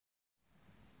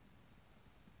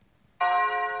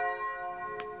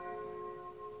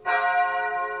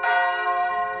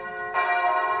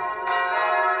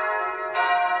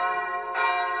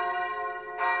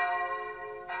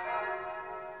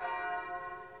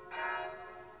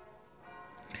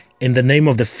In the name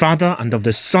of the Father, and of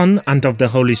the Son, and of the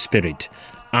Holy Spirit.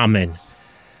 Amen.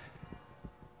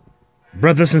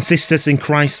 Brothers and sisters in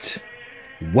Christ,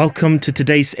 welcome to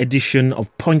today's edition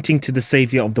of Pointing to the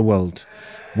Saviour of the World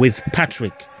with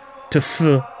Patrick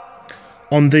Tefu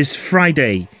on this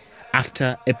Friday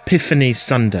after Epiphany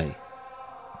Sunday.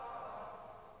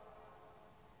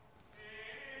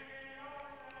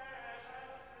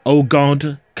 O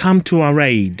God, come to our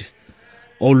aid.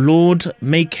 O Lord,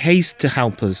 make haste to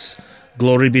help us.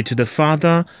 Glory be to the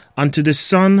Father, and to the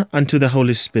Son, and to the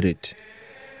Holy Spirit,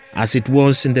 as it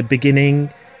was in the beginning,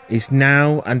 is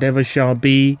now, and ever shall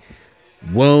be,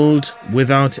 world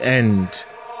without end.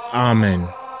 Amen.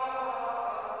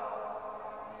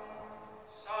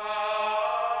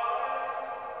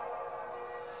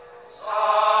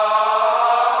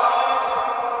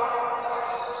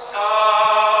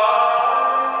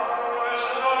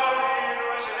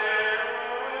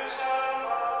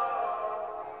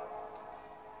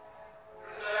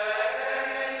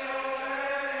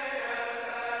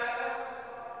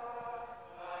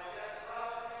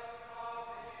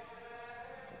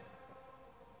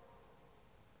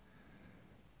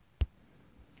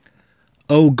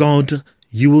 O God,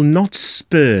 you will not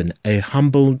spurn a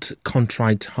humbled,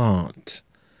 contrite heart.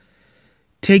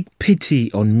 Take pity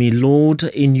on me, Lord,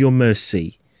 in your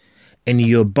mercy. In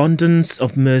your abundance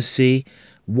of mercy,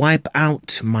 wipe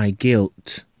out my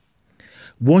guilt.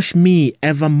 Wash me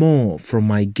evermore from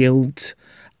my guilt,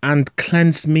 and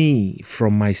cleanse me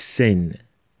from my sin.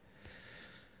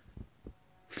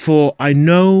 For I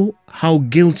know how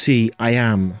guilty I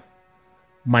am.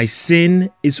 My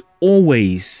sin is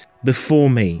always before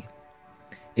me.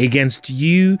 Against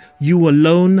you, you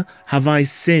alone have I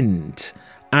sinned,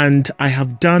 and I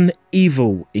have done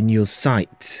evil in your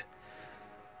sight.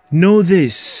 Know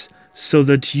this, so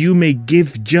that you may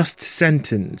give just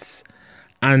sentence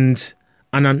and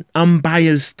an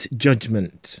unbiased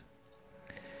judgment.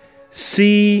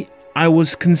 See, I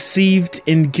was conceived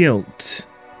in guilt.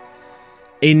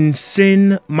 In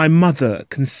sin my mother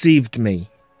conceived me.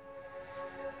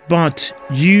 But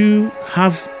you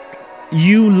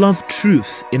love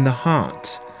truth in the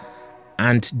heart,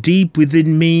 and deep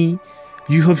within me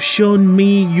you have shown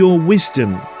me your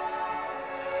wisdom.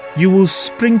 You will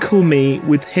sprinkle me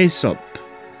with hyssop,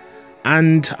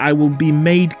 and I will be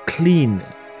made clean.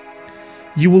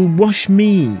 You will wash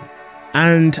me,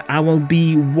 and I will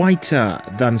be whiter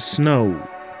than snow.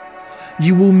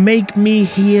 You will make me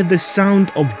hear the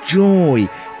sound of joy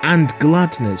and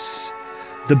gladness.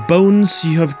 The bones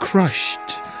you have crushed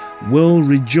will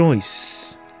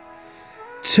rejoice.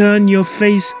 Turn your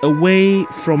face away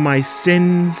from my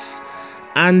sins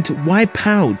and wipe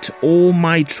out all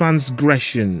my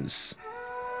transgressions.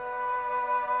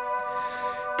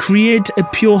 Create a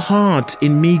pure heart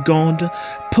in me, God.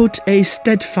 Put a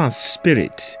steadfast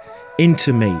spirit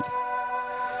into me.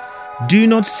 Do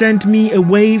not send me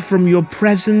away from your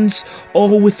presence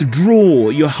or withdraw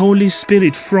your Holy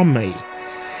Spirit from me.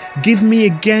 Give me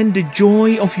again the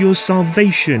joy of your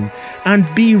salvation, and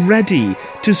be ready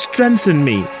to strengthen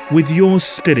me with your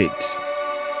Spirit.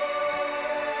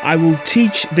 I will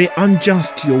teach the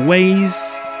unjust your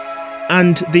ways,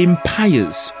 and the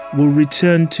impious will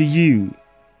return to you.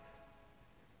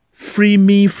 Free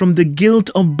me from the guilt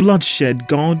of bloodshed,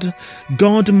 God,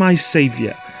 God my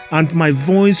Saviour, and my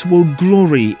voice will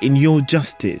glory in your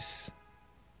justice.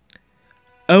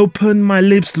 Open my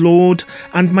lips, Lord,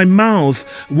 and my mouth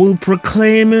will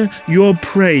proclaim your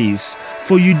praise,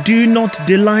 for you do not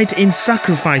delight in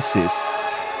sacrifices.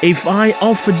 If I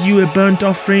offered you a burnt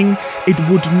offering, it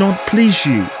would not please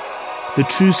you. The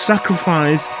true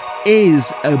sacrifice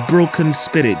is a broken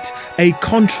spirit, a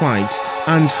contrite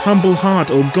and humble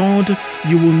heart, O God,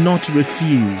 you will not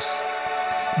refuse.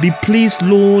 Be pleased,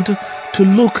 Lord, to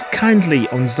look kindly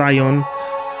on Zion,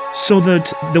 so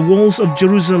that the walls of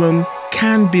Jerusalem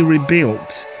can be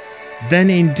rebuilt. Then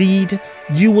indeed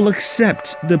you will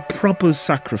accept the proper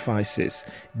sacrifices,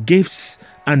 gifts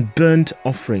and burnt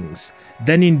offerings.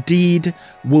 Then indeed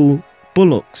will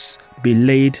bullocks be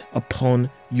laid upon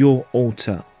your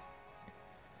altar.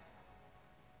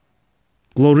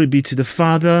 Glory be to the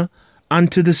Father,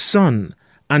 and to the Son,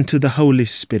 and to the Holy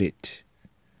Spirit,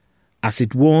 as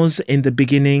it was in the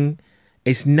beginning,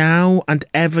 is now, and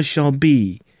ever shall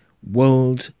be,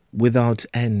 world without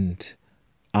end.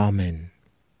 Amen.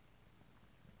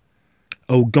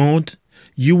 O God,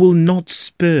 you will not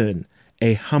spurn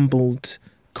a humbled,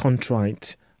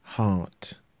 contrite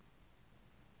heart.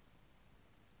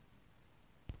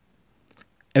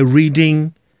 A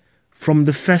reading from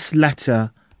the first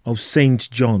letter of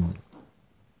St. John.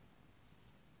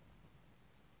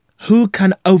 Who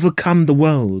can overcome the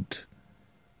world?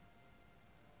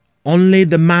 Only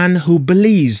the man who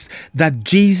believes that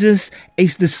Jesus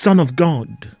is the Son of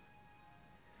God,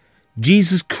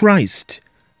 Jesus Christ,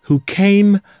 who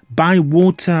came by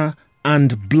water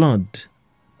and blood,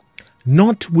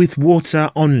 not with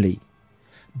water only,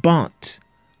 but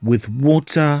with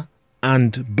water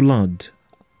and blood,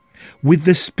 with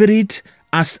the Spirit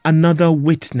as another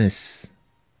witness,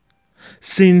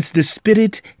 since the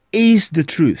Spirit is the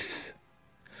truth,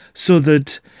 so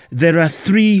that there are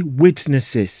three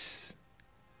witnesses: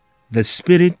 the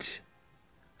Spirit,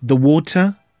 the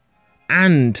water,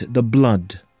 and the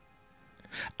blood.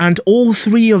 And all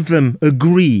three of them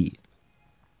agree.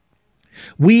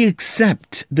 We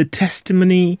accept the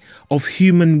testimony of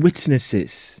human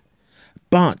witnesses,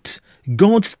 but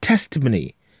God's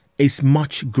testimony is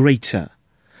much greater,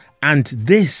 and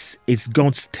this is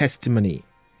God's testimony,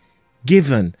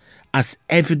 given as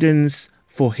evidence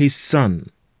for His Son.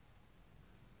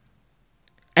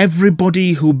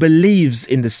 Everybody who believes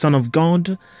in the Son of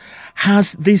God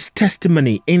has this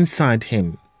testimony inside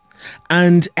him,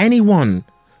 and anyone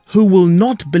who will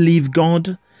not believe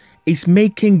God is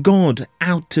making God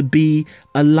out to be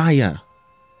a liar,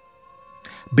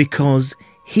 because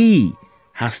he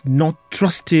has not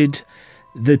trusted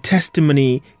the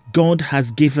testimony God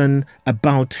has given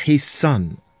about His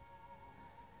Son.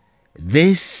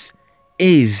 This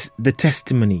is the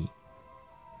testimony.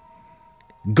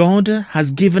 God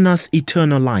has given us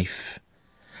eternal life,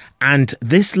 and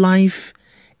this life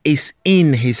is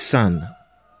in His Son.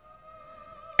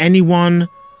 Anyone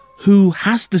who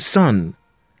has the Son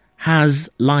has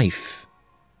life.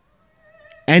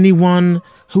 Anyone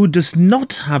who does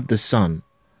not have the Son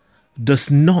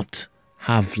does not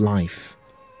have life.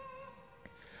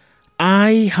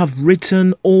 I have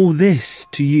written all this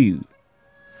to you,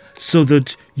 so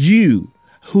that you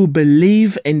who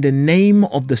believe in the name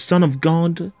of the Son of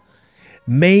God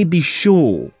may be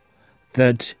sure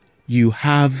that you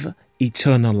have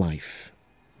eternal life.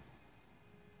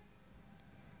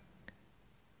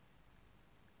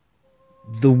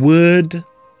 The word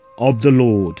of the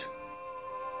Lord.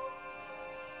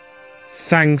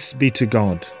 Thanks be to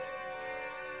God.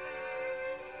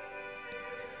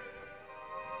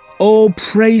 Oh,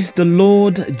 praise the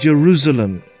Lord,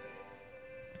 Jerusalem.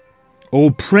 Oh,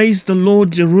 praise the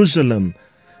Lord, Jerusalem.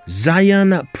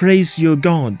 Zion, praise your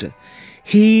God.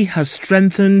 He has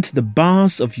strengthened the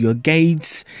bars of your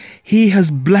gates. He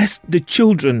has blessed the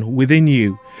children within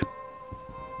you.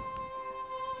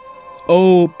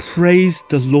 Oh, praise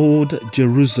the Lord,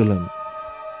 Jerusalem.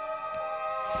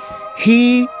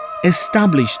 He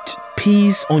established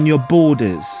peace on your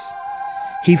borders.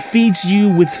 He feeds you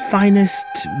with finest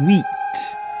wheat.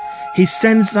 He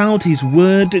sends out His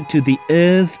word to the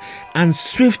earth and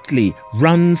swiftly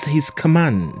runs His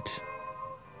command.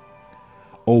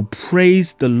 Oh,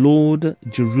 praise the Lord,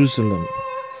 Jerusalem.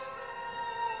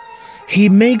 He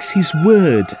makes His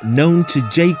word known to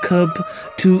Jacob,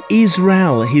 to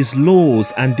Israel His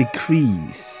laws and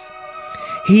decrees.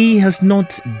 He has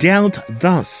not dealt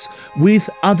thus with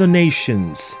other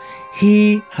nations.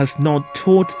 He has not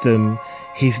taught them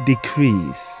His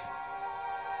decrees.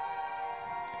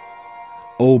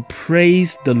 Oh,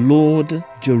 praise the Lord,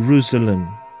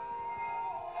 Jerusalem.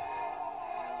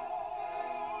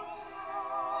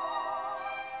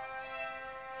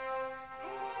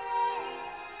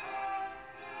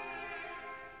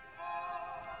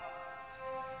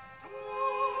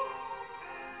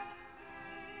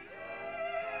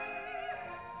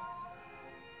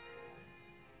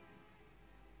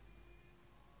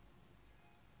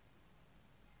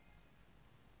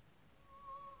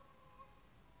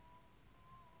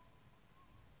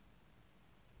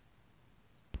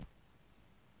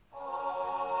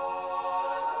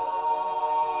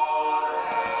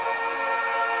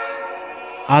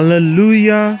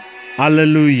 Alleluia,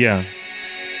 alleluia.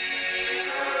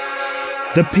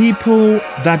 The people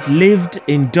that lived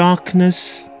in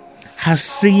darkness has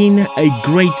seen a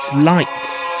great light.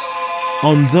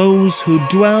 On those who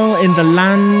dwell in the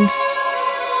land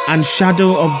and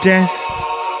shadow of death,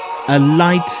 a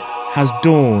light has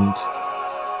dawned.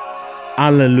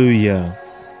 Alleluia.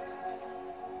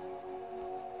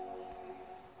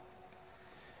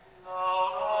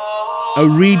 A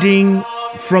reading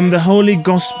from the Holy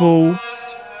Gospel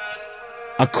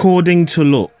according to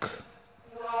Luke.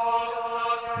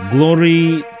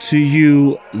 Glory to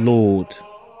you, Lord.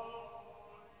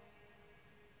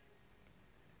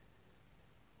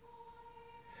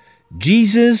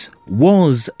 Jesus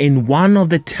was in one of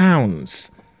the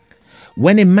towns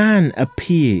when a man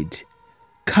appeared,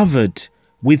 covered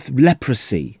with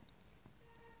leprosy.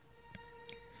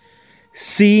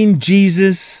 Seeing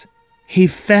Jesus, he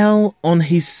fell on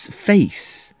his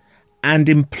face and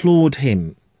implored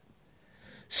him.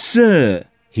 "Sir,"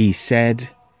 he said,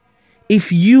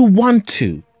 "if you want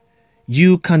to,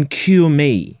 you can cure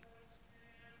me."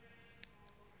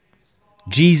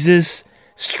 Jesus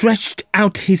stretched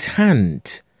out his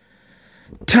hand,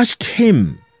 touched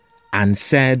him, and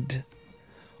said,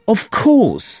 "Of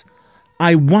course,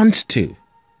 I want to.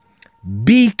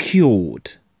 Be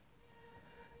cured."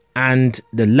 And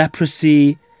the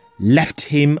leprosy left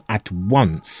him at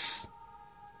once.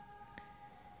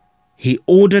 He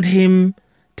ordered him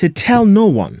to tell no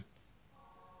one,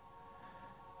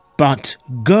 but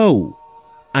go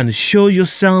and show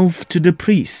yourself to the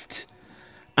priest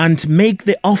and make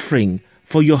the offering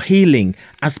for your healing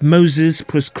as Moses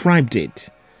prescribed it,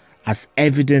 as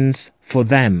evidence for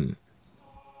them.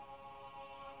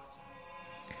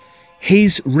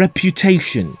 His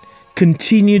reputation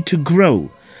continued to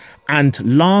grow, and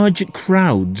large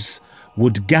crowds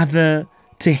would gather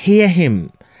to hear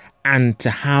him and to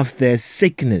have their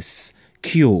sickness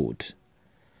cured.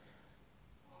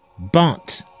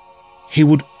 But he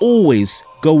would always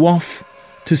go off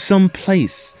to some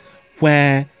place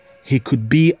where he could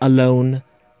be alone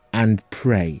and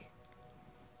pray.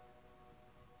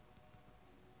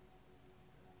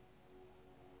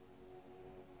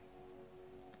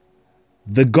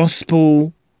 The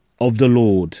Gospel of the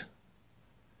Lord.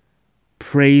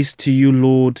 Praise to you,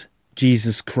 Lord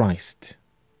Jesus Christ.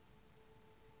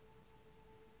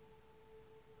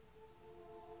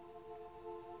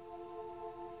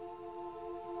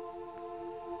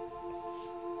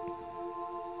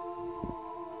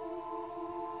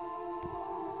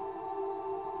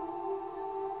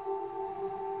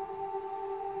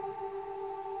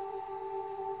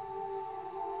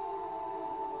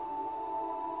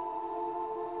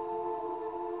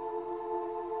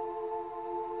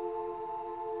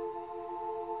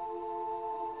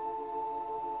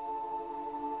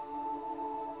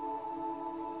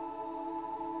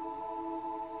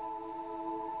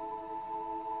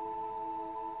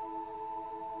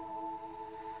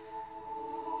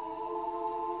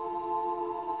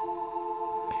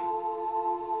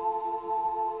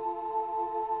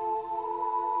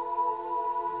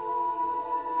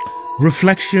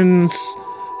 Reflections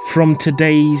from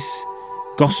today's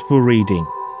Gospel reading.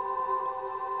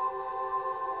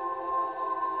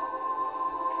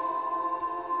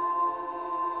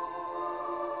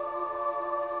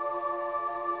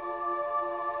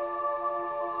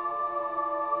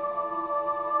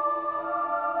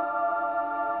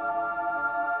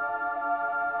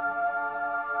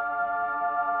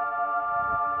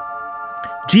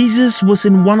 Jesus was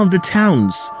in one of the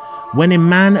towns when a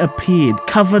man appeared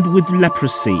covered with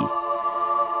leprosy.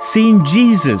 Seeing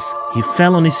Jesus, he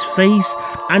fell on his face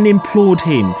and implored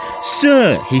him.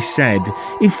 "Sir," he said,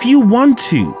 "if you want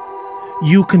to,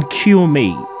 you can cure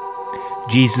me."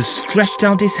 Jesus stretched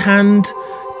out his hand,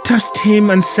 touched him,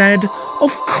 and said,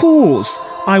 "Of course,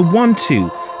 I want to.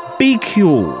 Be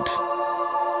cured."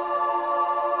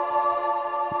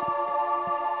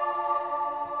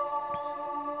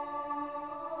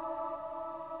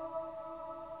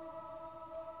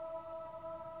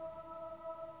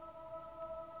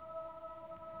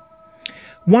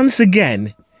 Once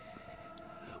again,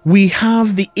 we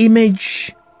have the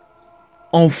image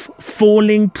of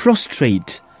falling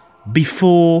prostrate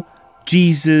before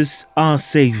Jesus, our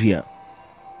Saviour.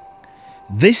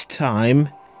 This time,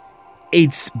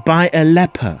 it's by a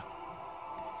leper.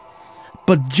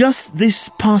 But just this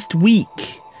past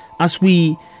week, as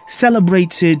we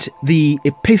celebrated the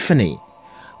Epiphany,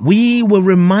 we were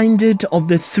reminded of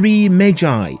the three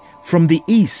Magi from the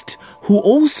East who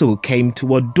also came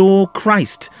to adore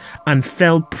Christ and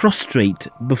fell prostrate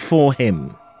before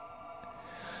him.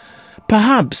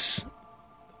 Perhaps,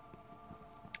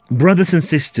 brothers and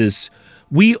sisters,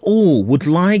 we all would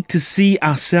like to see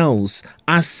ourselves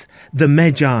as the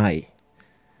Magi,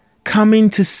 coming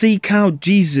to seek out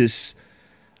Jesus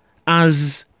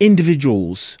as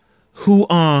individuals who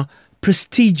are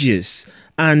prestigious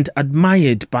and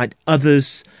admired by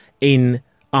others in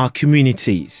our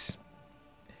communities.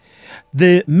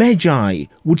 The Magi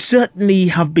would certainly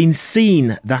have been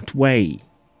seen that way.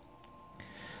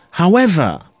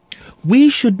 However, we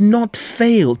should not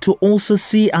fail to also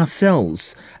see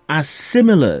ourselves as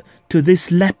similar to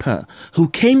this leper who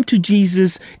came to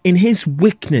Jesus in his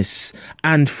weakness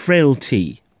and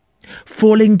frailty,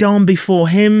 falling down before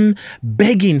him,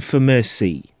 begging for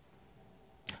mercy.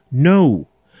 No,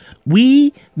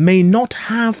 we may not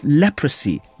have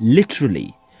leprosy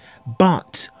literally,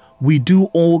 but we do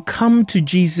all come to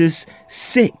Jesus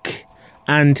sick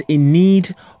and in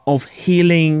need of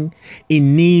healing,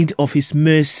 in need of his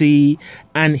mercy,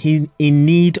 and in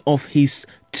need of his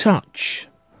touch.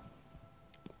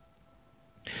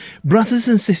 Brothers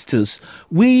and sisters,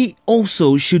 we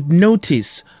also should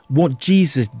notice what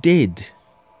Jesus did.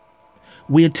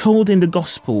 We are told in the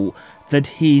gospel that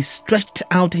he stretched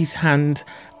out his hand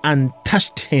and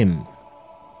touched him,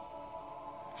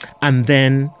 and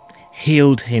then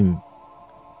healed him.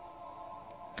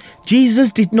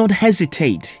 Jesus did not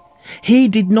hesitate. He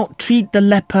did not treat the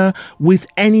leper with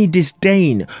any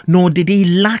disdain, nor did he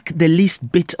lack the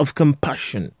least bit of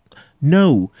compassion.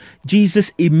 No,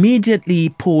 Jesus immediately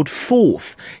poured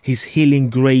forth his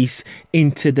healing grace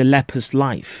into the leper's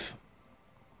life.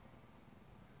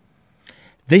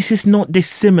 This is not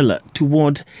dissimilar to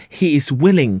what he is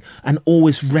willing and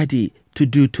always ready to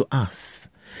do to us.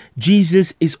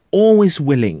 Jesus is always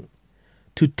willing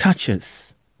to touch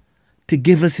us, to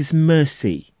give us his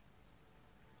mercy,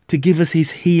 to give us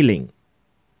his healing.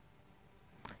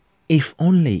 If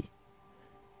only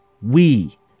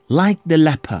we, like the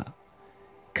leper,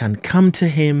 can come to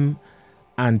him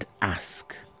and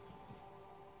ask.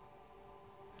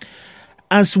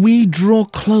 As we draw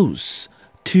close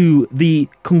to the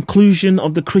conclusion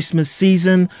of the Christmas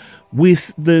season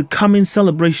with the coming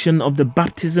celebration of the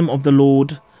baptism of the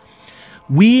Lord,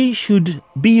 we should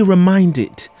be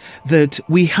reminded that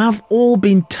we have all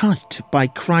been touched by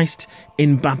Christ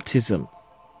in baptism.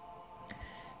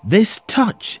 This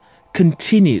touch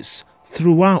continues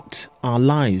throughout our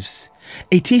lives.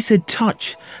 It is a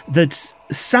touch that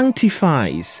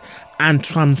sanctifies and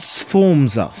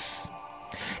transforms us.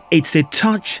 It's a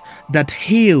touch that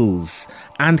heals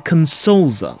and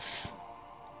consoles us.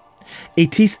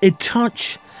 It is a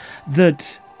touch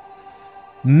that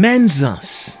mends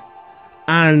us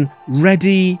and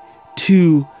ready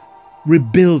to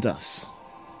rebuild us.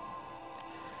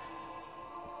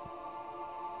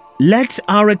 Let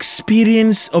our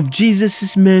experience of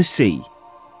Jesus' mercy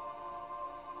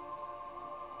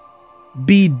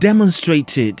be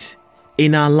demonstrated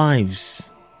in our lives.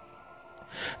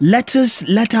 Let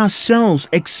ourselves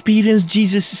experience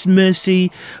Jesus'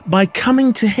 mercy by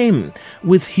coming to him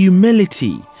with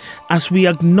humility as we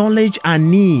acknowledge our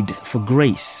need for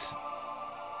grace.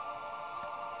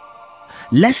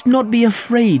 Let's not be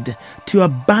afraid to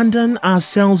abandon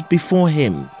ourselves before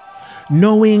him,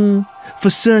 knowing for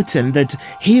certain that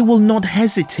he will not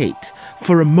hesitate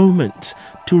for a moment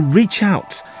to reach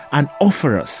out and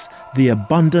offer us the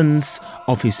abundance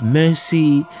of his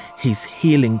mercy, his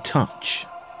healing touch.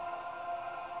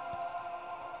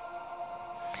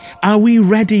 Are we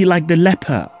ready like the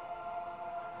leper?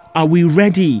 Are we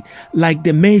ready like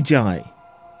the Magi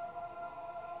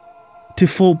to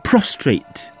fall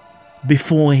prostrate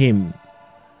before him,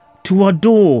 to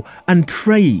adore and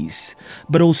praise,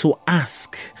 but also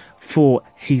ask for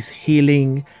his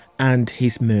healing and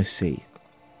his mercy?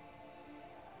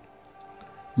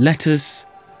 Let us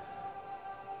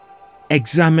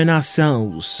examine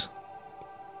ourselves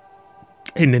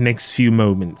in the next few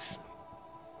moments.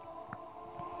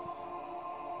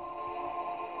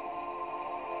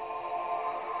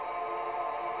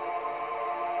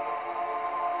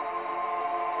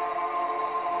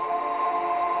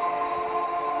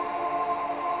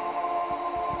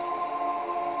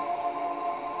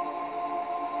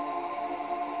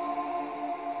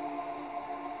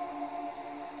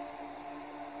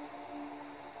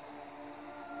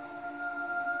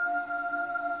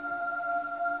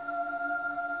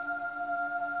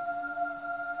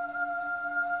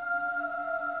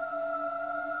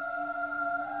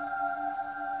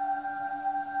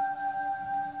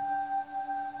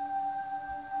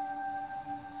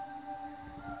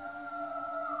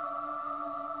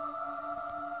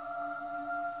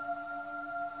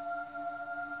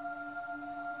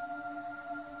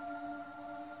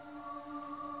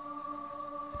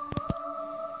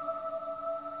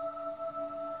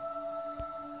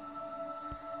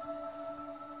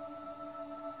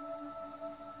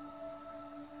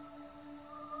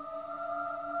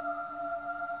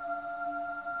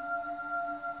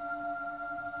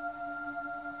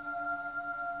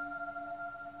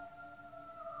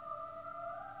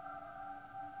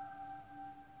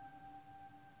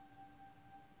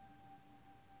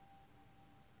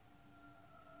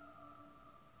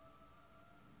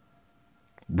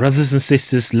 Brothers and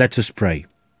sisters, let us pray.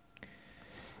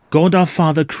 God our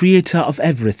Father, creator of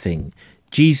everything,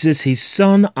 Jesus, his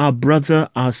Son, our brother,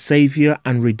 our Saviour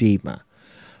and Redeemer,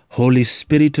 Holy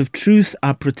Spirit of truth,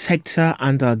 our protector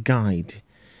and our guide,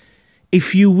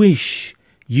 if you wish,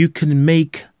 you can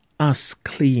make us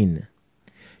clean.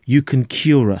 You can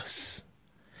cure us.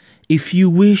 If you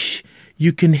wish,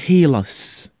 you can heal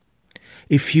us.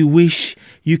 If you wish,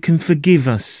 you can forgive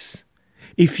us.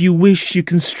 If you wish, you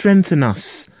can strengthen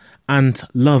us and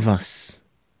love us.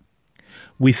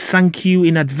 We thank you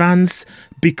in advance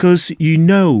because you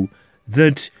know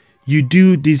that you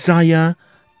do desire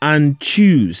and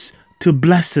choose to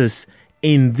bless us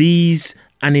in these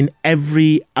and in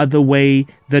every other way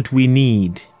that we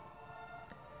need.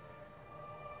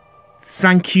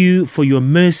 Thank you for your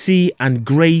mercy and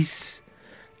grace,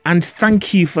 and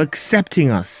thank you for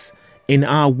accepting us in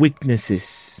our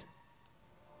weaknesses.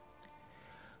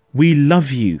 We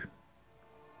love you,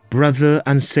 brother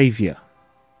and Saviour,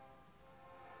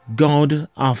 God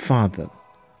our Father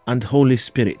and Holy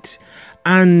Spirit,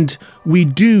 and we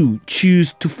do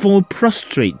choose to fall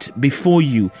prostrate before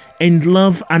you in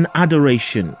love and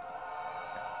adoration.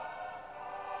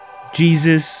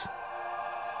 Jesus,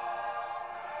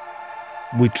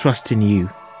 we trust in you.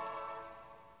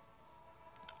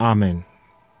 Amen.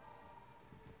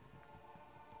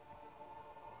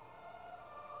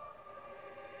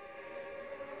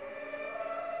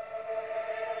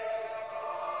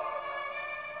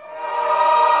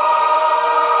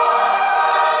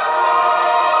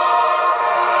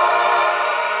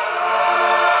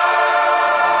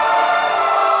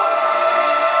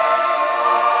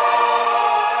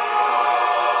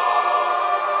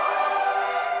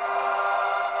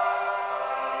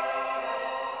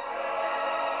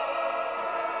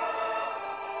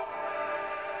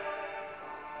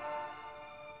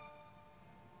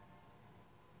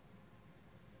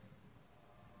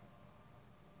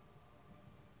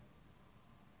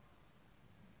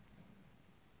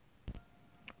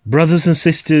 Brothers and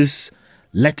sisters,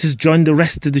 let us join the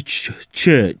rest of the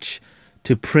church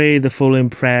to pray the following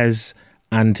prayers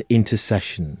and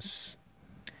intercessions.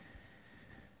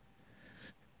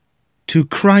 To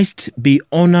Christ be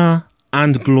honour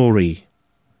and glory.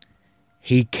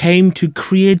 He came to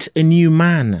create a new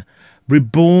man,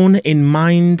 reborn in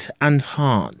mind and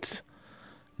heart.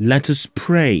 Let us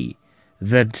pray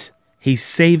that his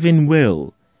saving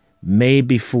will may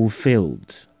be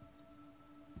fulfilled.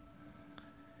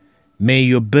 May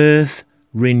your birth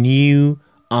renew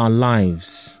our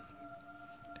lives.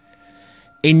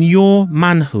 In your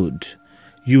manhood,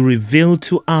 you reveal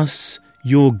to us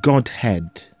your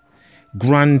Godhead.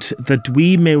 Grant that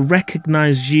we may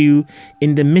recognize you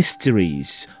in the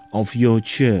mysteries of your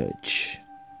church.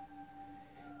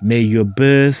 May your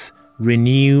birth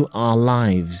renew our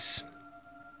lives.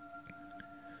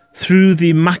 Through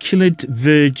the Immaculate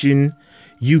Virgin,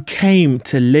 you came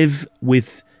to live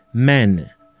with men.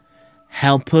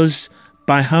 Help us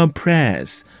by her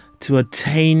prayers to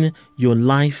attain your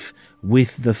life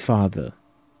with the Father.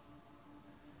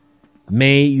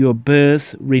 May your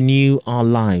birth renew our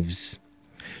lives.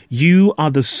 You are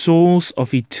the source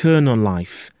of eternal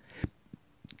life.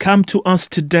 Come to us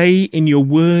today in your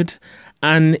word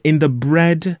and in the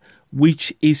bread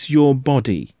which is your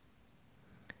body.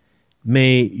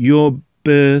 May your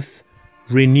birth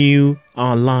renew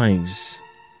our lives.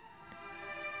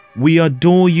 We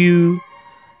adore you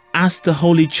as the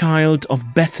Holy Child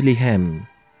of Bethlehem.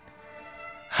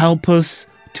 Help us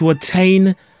to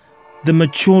attain the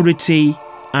maturity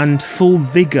and full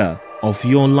vigour of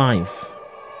your life.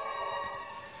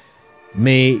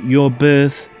 May your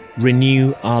birth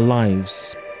renew our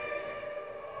lives.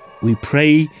 We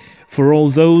pray for all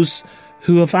those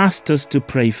who have asked us to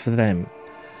pray for them,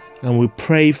 and we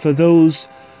pray for those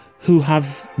who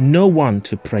have no one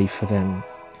to pray for them.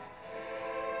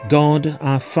 God,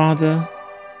 our Father,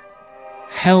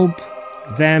 help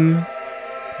them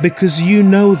because you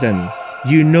know them,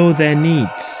 you know their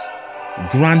needs.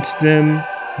 Grant them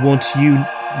what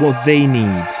they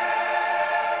need.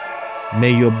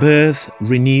 May your birth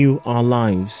renew our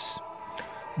lives.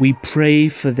 We pray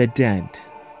for the dead.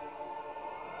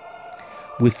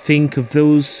 We think of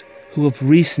those who have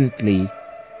recently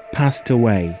passed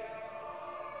away.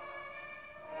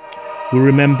 We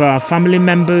remember our family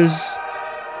members,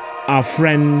 our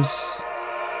friends,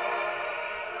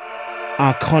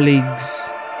 our colleagues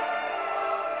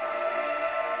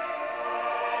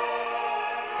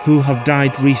who have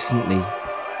died recently.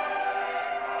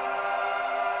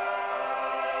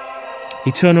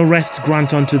 Eternal rest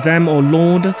grant unto them, O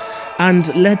Lord,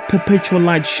 and let perpetual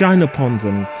light shine upon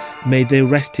them. May they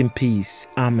rest in peace.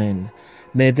 Amen.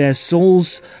 May their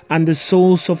souls and the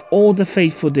souls of all the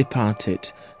faithful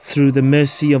departed, through the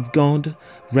mercy of God,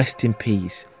 rest in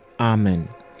peace. Amen.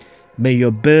 May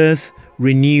your birth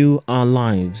renew our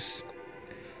lives.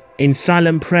 In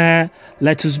silent prayer,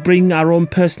 let us bring our own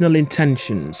personal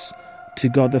intentions to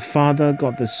God the Father,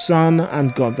 God the Son,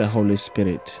 and God the Holy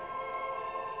Spirit.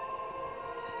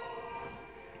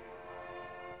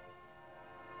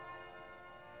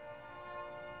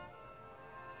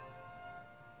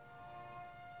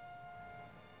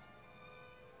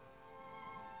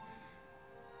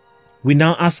 We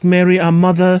now ask Mary, our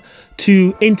mother,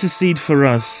 to intercede for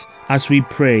us as we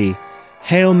pray.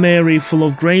 Hail Mary, full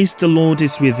of grace, the Lord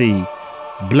is with thee.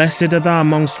 Blessed art thou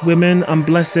amongst women, and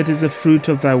blessed is the fruit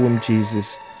of thy womb,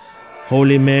 Jesus.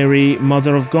 Holy Mary,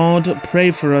 Mother of God, pray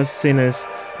for us sinners,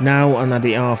 now and at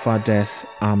the hour of our death.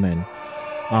 Amen.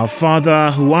 Our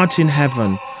Father, who art in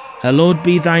heaven, hallowed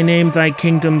be thy name, thy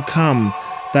kingdom come.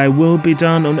 Thy will be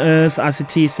done on earth as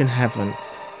it is in heaven.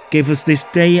 Give us this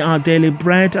day our daily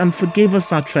bread, and forgive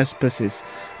us our trespasses,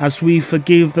 as we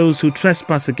forgive those who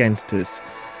trespass against us.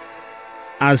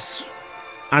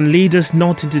 And lead us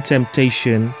not into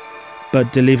temptation,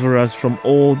 but deliver us from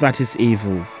all that is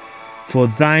evil. For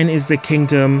thine is the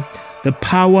kingdom, the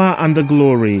power, and the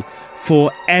glory,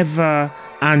 forever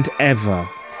and ever.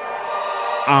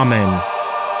 Amen.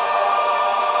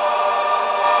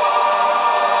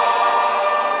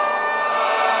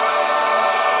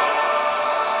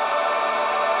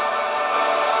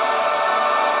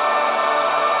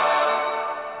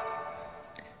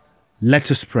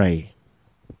 Let us pray.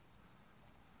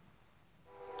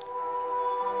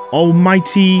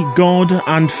 Almighty God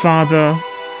and Father,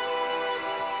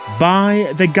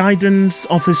 by the guidance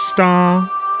of a star,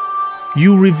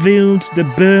 you revealed the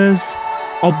birth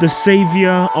of the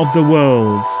Saviour of the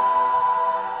world.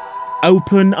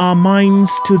 Open our minds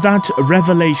to that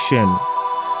revelation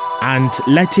and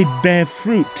let it bear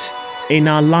fruit in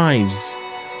our lives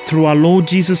through our Lord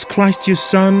Jesus Christ, your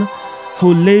Son,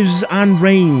 who lives and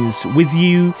reigns with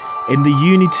you in the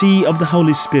unity of the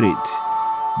Holy Spirit,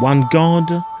 one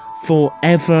God,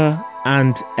 forever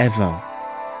and ever.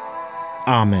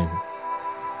 Amen.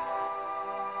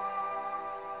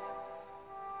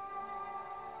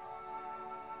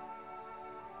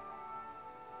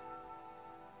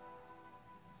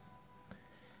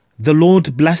 The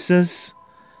Lord bless us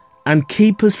and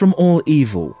keep us from all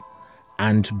evil,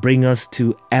 and bring us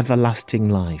to everlasting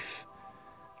life.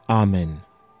 Amen.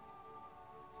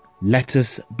 Let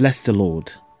us bless the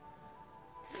Lord.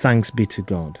 Thanks be to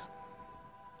God.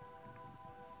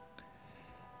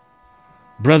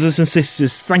 Brothers and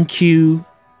sisters, thank you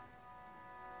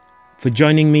for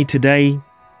joining me today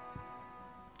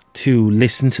to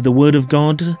listen to the Word of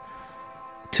God,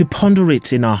 to ponder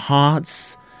it in our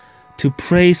hearts, to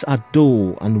praise,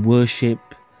 adore, and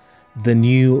worship the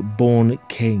newborn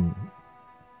King.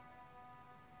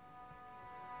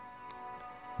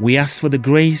 We ask for the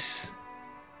grace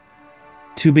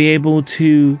to be able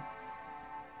to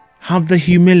have the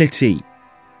humility,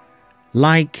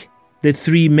 like the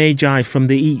three magi from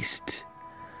the east,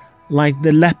 like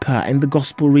the leper in the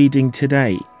gospel reading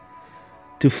today,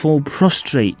 to fall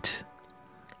prostrate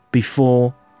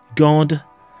before God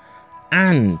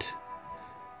and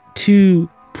to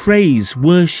praise,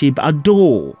 worship,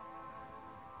 adore,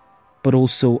 but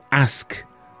also ask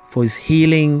for his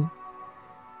healing,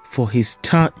 for his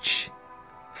touch,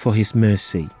 for his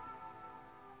mercy.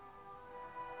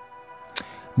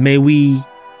 May we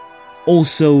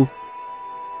also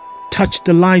touch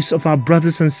the lives of our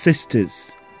brothers and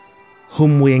sisters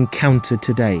whom we encounter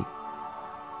today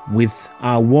with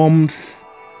our warmth,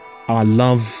 our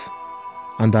love,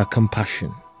 and our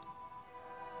compassion,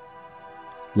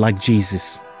 like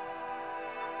Jesus.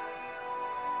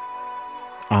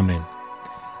 Amen.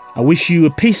 I wish you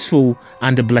a peaceful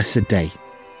and a blessed day.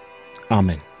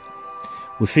 Amen.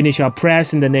 We finish our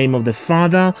prayers in the name of the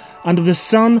Father, and of the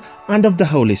Son, and of the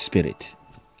Holy Spirit.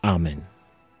 Amen.